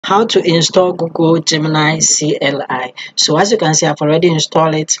How to install Google Gemini CLI. So as you can see, I've already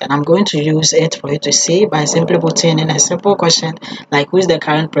installed it and I'm going to use it for you to see by simply putting in a simple question like who is the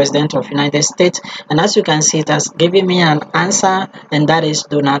current president of United States, and as you can see it has given me an answer, and that is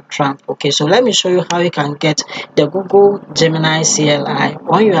Donald Trump. Okay, so let me show you how you can get the Google Gemini CLI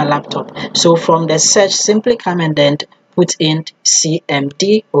on your laptop. So from the search, simply come and then put in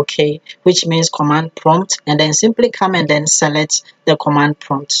CMD, okay, which means command prompt, and then simply come and then select the command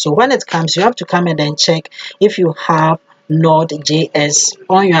prompt. So when it comes, you have to come and then check if you have Node.js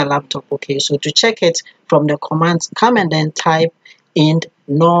on your laptop. Okay, so to check it from the commands, come and then type in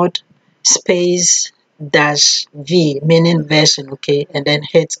Node space dash v, meaning version, okay, and then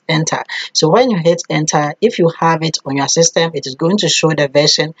hit enter. So when you hit enter, if you have it on your system, it is going to show the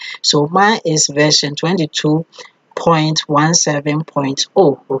version. So mine is version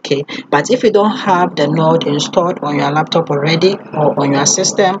 22.17.0, okay, but if you don't have the node installed on your laptop already or on your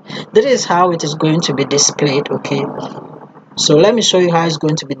system, this is how it is going to be displayed. Okay, so let me show you how it's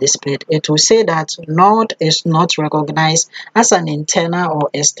going to be displayed. It will say that node is not recognized as an internal or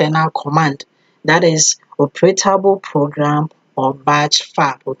external command, that is operable program or batch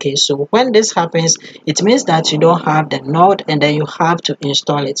file. Okay, so when this happens, it means that you don't have the node and then you have to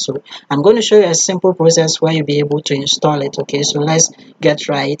install it. So I'm going to show you a simple process where you'll be able to install it. Okay, so let's get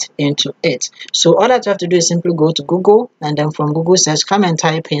right into it. So all that you have to do is simply go to Google, and then from Google search, come and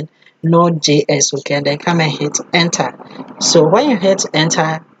type in Node.js, okay, and then come and hit enter. So when you hit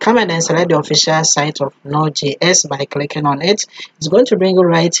enter, come and then select the official site of Node.js by clicking on it. It's going to bring you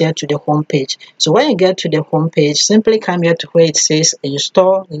right here to the home page. So when you get to the home page, simply come here to where it says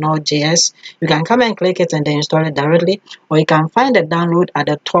install Node.js. You can come and click it and then install it directly, or you can find the download at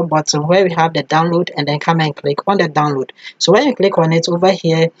the top button where we have the download, and then come and click on the download. So when you click on it over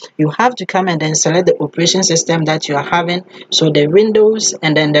here, you have to come and then select the operation system that you are having, so the Windows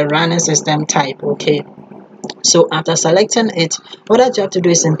and then the running system type. Okay, so after selecting it, what that you have to do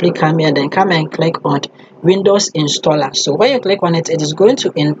is simply come here and then come and click on Windows installer. So when you click on it, it is going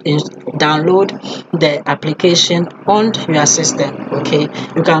to download the application onto your system. Okay,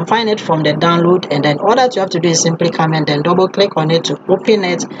 you can find it from the download, and then all that you have to do is simply come and then double click on it to open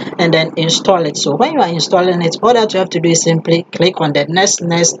it and then install it. So when you are installing it, all that you have to do is simply click on the next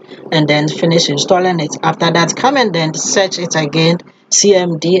and then finish installing it. After that, come and then search it again,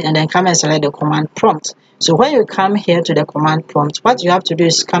 CMD, and then come and select the command prompt. So when you come here to the command prompt, what you have to do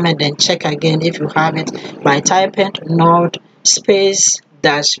is come and then check again if you have it by typing node space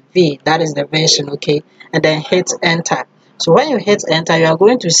dash v, that is the version, okay, and then hit enter. So when you hit enter, you are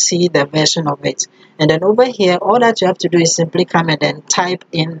going to see the version of it, and then over here all that you have to do is simply come and then type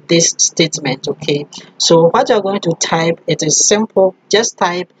in this statement. Okay, so what you are going to type, it is simple, just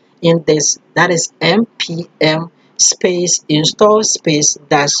type in this, that is npm space install space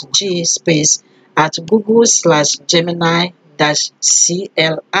dash g space at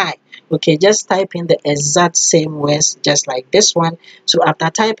Google/Gemini-CLI. Okay, just type in the exact same words just like this one. So after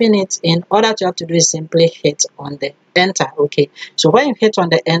typing it in, all that you have to do is simply hit on the enter. Okay, so when you hit on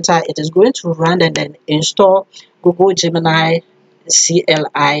the enter, it is going to run and then install Google Gemini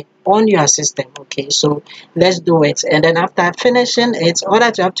CLI on your system. Okay, so let's do it, and then after finishing it, all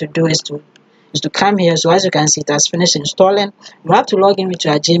that you have to do is to come here. So as you can see, it has finished installing. You have to log in with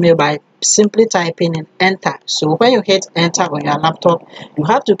your Gmail by simply typing in enter. So when you hit enter on your laptop, you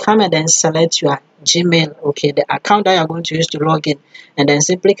have to come and then select your Gmail, okay, the account that you are going to use to log in, and then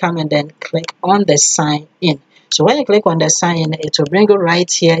simply come and then click on the sign in. So when you click on the sign in, it will bring you right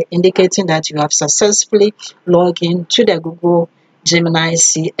here indicating that you have successfully logged in to the Google Gemini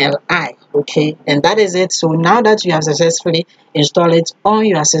CLI. Okay, and that is it. So now that you have successfully installed it on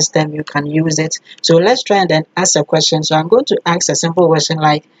your system, you can use it. So let's try and then ask a question. So I'm going to ask a simple question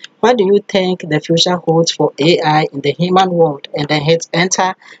like, what do you think the future holds for AI in the human world? And then hit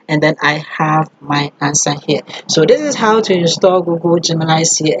enter, and then I have my answer here. So this is how to install Google Gemini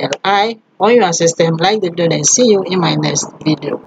CLI on your system. Like the video and see you in my next video.